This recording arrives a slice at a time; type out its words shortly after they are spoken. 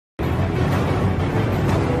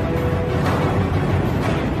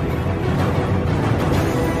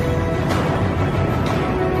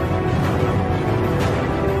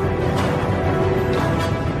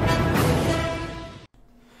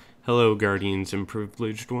Hello Guardians and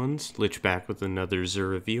Privileged Ones, Lich back with another XUR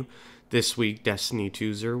review. This week Destiny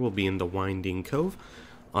 2 XUR will be in the Winding Cove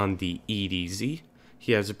on the EDZ.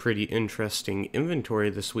 He has a pretty interesting inventory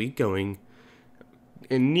this week going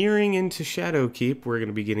and nearing into Shadowkeep. We're going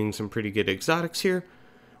to be getting some pretty good exotics here.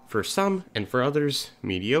 For some, and for others,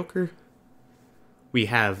 mediocre. We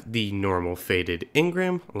have the normal Faded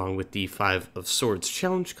Engram, along with the 5 of Swords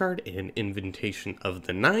challenge card and Invitation of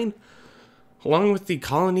the 9. Along with the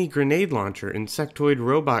Colony Grenade Launcher, Insectoid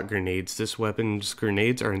Robot Grenades. This weapon's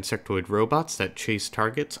grenades are insectoid robots that chase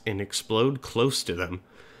targets and explode close to them.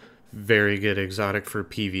 Very good exotic for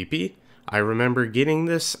PvP. I remember getting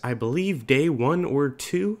this, I believe, day 1 or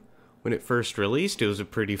 2 when it first released. It was a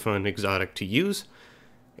pretty fun exotic to use,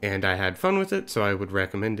 and I had fun with it, so I would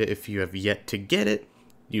recommend it if you have yet to get it.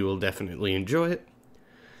 You will definitely enjoy it.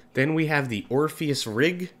 Then we have the Orpheus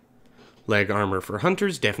Rig. Leg armor for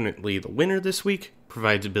hunters, definitely the winner this week.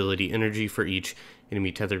 Provides ability energy for each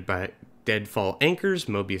enemy tethered by deadfall anchors.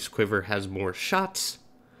 Mobius Quiver has more shots.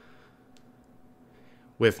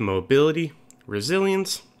 With mobility,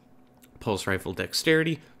 resilience, pulse rifle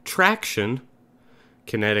dexterity, traction,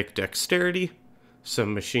 kinetic dexterity,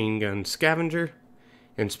 some machine gun scavenger,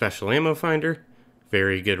 and special ammo finder.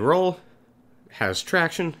 Very good roll. Has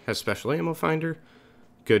traction, has special ammo finder.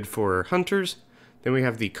 Good for hunters. Then we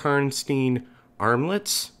have the Karnstein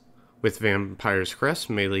Armlets with Vampire's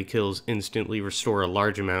Crest. Melee kills instantly restore a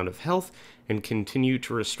large amount of health and continue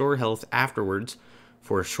to restore health afterwards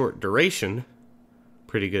for a short duration.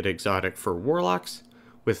 Pretty good exotic for warlocks.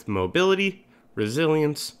 With mobility,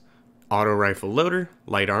 resilience, auto rifle loader,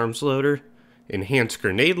 light arms loader, enhanced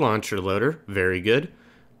grenade launcher loader, very good.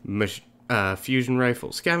 Fusion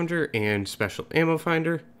rifle scavenger and special ammo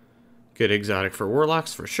finder. Good exotic for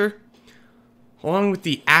warlocks for sure. Along with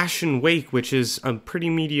the Ashen Wake, which is a pretty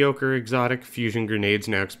mediocre exotic. Fusion grenades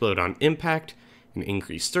now explode on impact and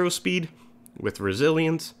increase throw speed with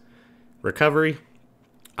resilience, recovery,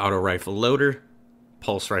 auto rifle loader,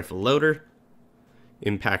 pulse rifle loader,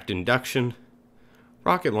 impact induction,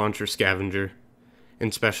 rocket launcher scavenger,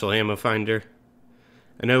 and special ammo finder.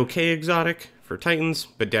 An okay exotic for Titans,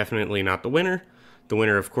 but definitely not the winner. The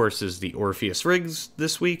winner, of course, is the Orpheus Rigs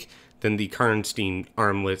this week. Then the Karnstein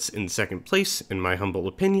Armlets in second place, in my humble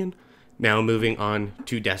opinion. Now moving on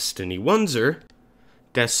to Destiny 1 XUR.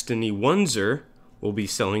 Destiny 1 XUR will be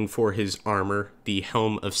selling for his armor the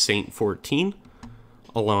Helm of Saint 14,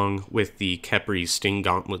 along with the Khepri's Sting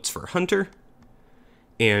Gauntlets for Hunter,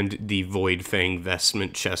 and the Void Fang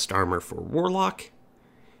Vestment Chest Armor for Warlock,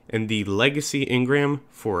 and the Legacy Engram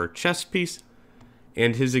for Chest Piece,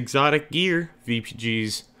 and his exotic gear,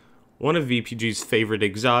 one of VPG's favorite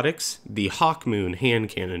exotics, the Hawkmoon Hand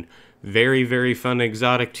Cannon. Very, very fun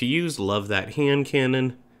exotic to use. Love that hand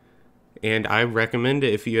cannon. And I recommend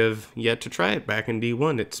it if you have yet to try it back in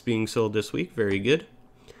D1. It's being sold this week. Very good.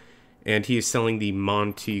 And he is selling the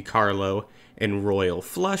Monte Carlo and Royal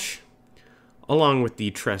Flush, along with the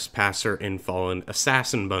Trespasser and Fallen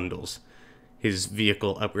Assassin bundles. His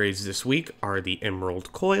vehicle upgrades this week are the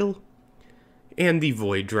Emerald Coil and the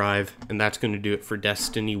Void Drive, and that's going to do it for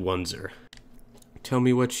Destiny 1 XUR. Tell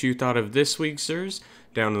me what you thought of this week's XUR'S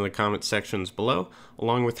down in the comment sections below,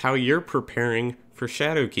 along with how you're preparing for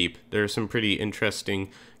Shadowkeep. There are some pretty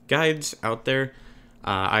interesting guides out there.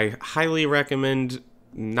 I highly recommend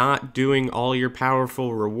not doing all your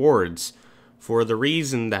powerful rewards, for the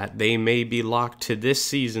reason that they may be locked to this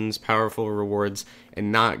season's powerful rewards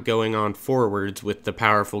and not going on forwards with the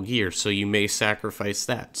powerful gear, so you may sacrifice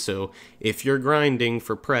that. So if you're grinding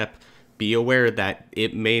for prep, be aware that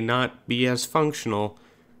it may not be as functional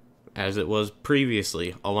as it was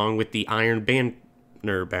previously, along with the Iron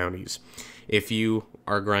Banner bounties. If you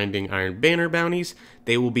are grinding Iron Banner bounties,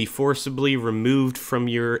 they will be forcibly removed from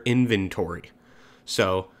your inventory.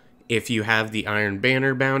 So if you have the Iron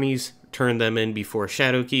Banner bounties, turn them in before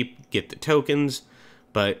Shadowkeep, get the tokens,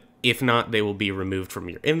 but if not, they will be removed from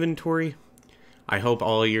your inventory. I hope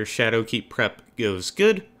all your Shadowkeep prep goes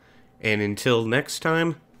good, and until next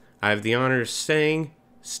time, I have the honor of saying,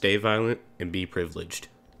 stay violent and be privileged.